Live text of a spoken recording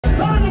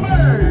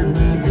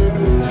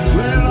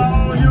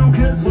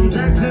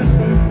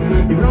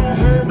You grow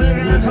so big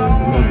and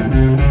tall,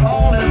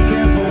 all them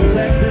kids from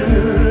Texas.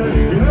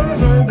 You grow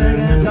so big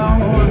and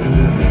tall,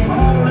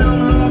 all them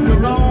love to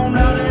roam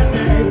down in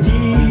that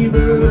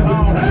T-bird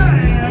hall.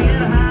 Hey,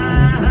 get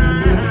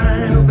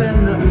high up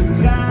in the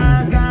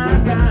sky, sky,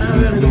 sky.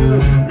 Let it go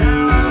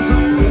down so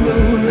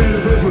smooth, let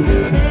it push you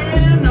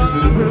in the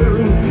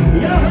groove.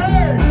 You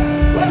heard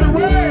what the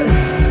word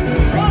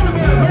from the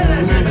bird, play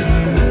that shit.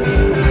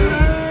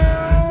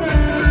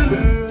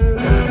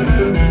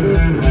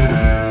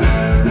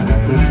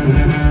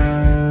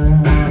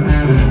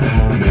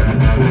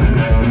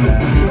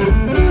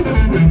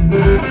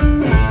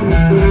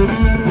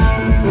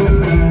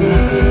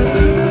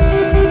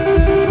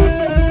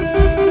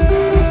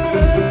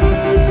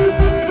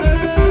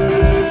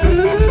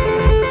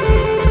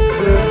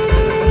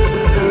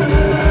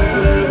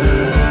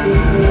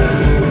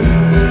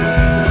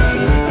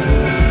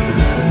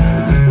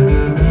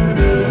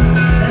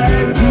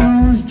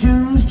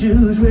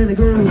 Juice, really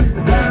go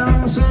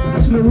down so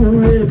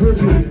smooth, really put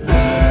you in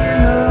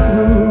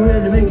the mood,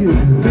 really make you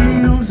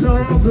feel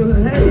so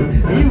good. Hey,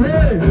 you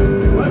heard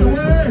what the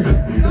word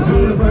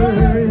from the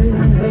bird?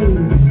 Hey,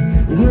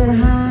 get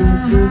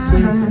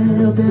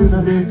high up in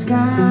the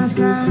sky,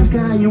 sky,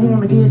 sky. You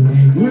wanna get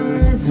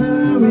yes,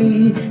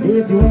 sirree,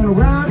 if you wanna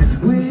rock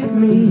with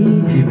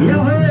me. You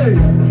heard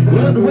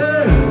what the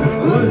word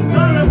was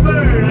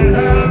Thunderbird.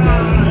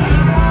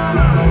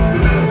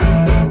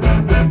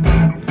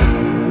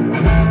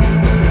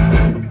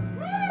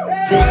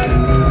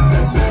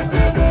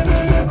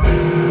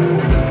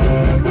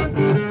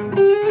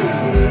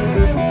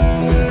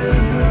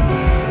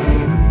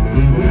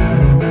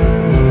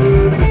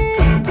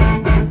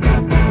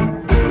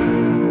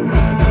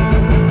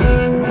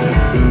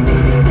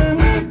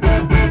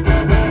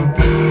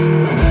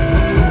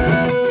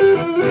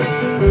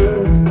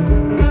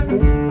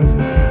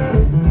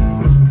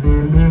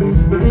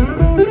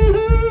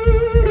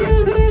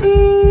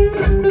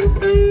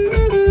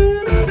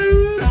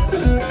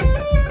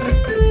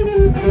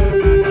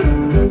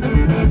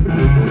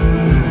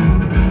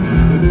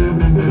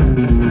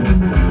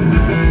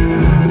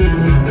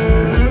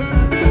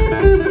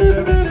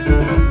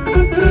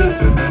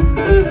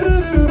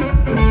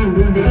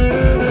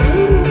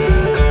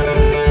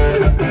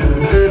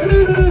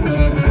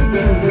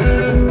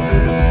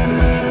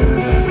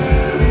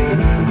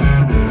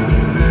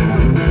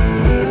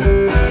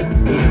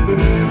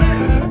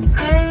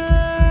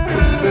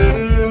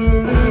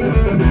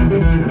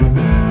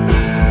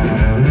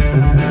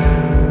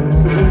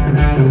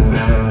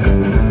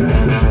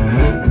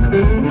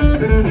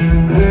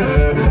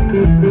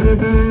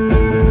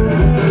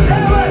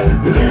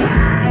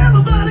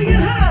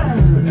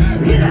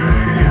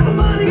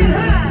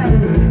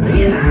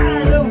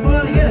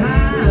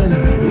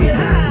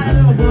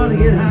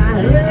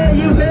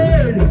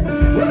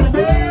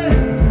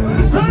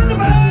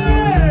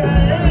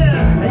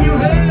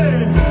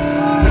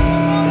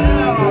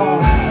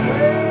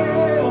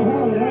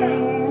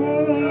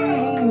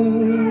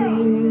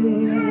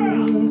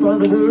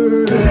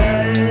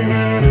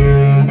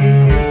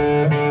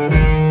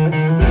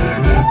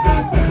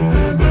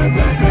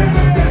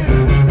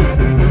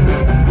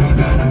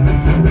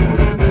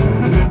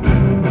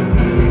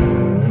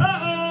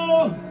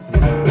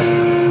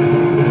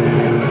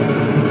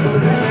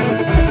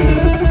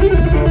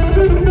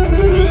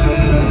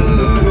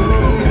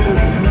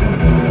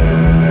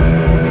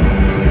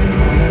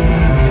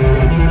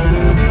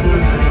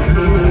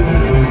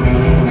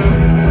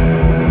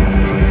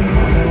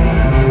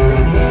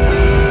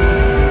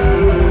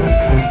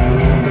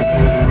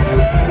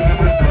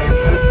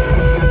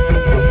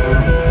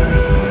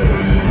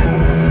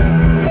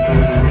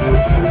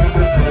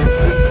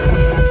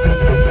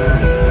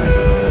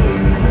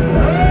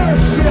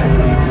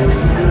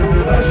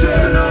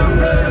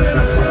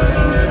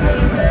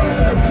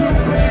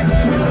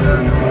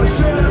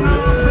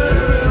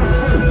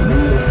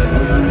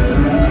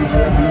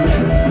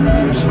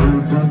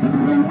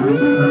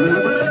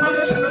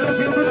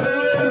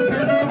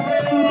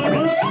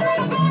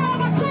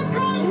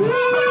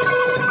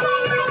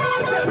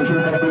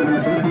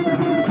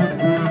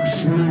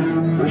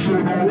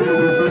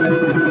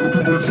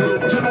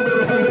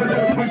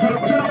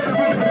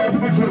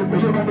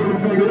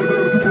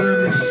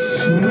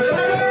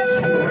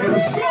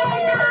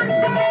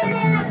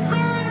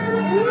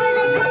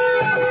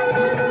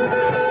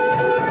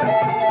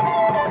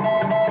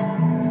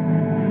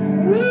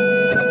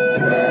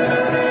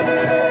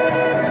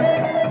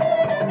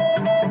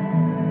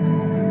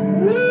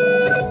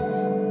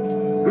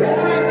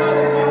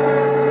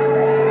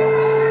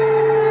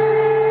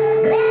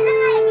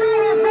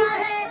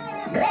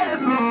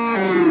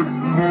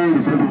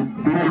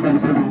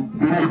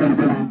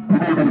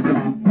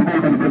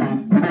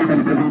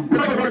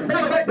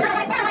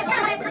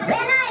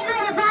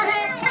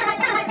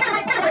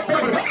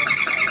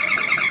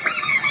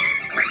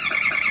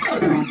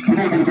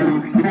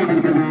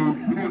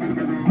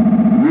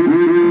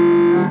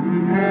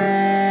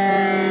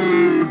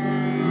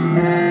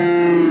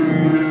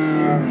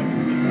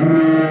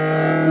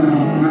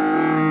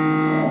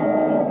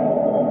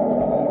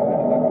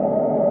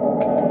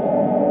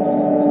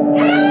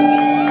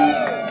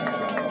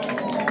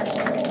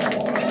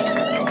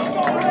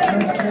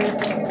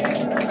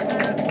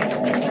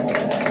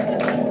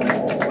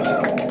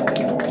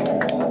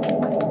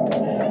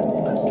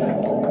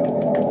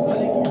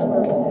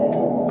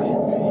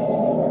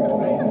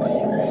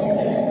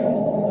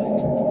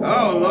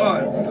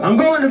 I'm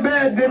going to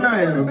bed. Good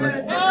night,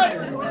 everybody.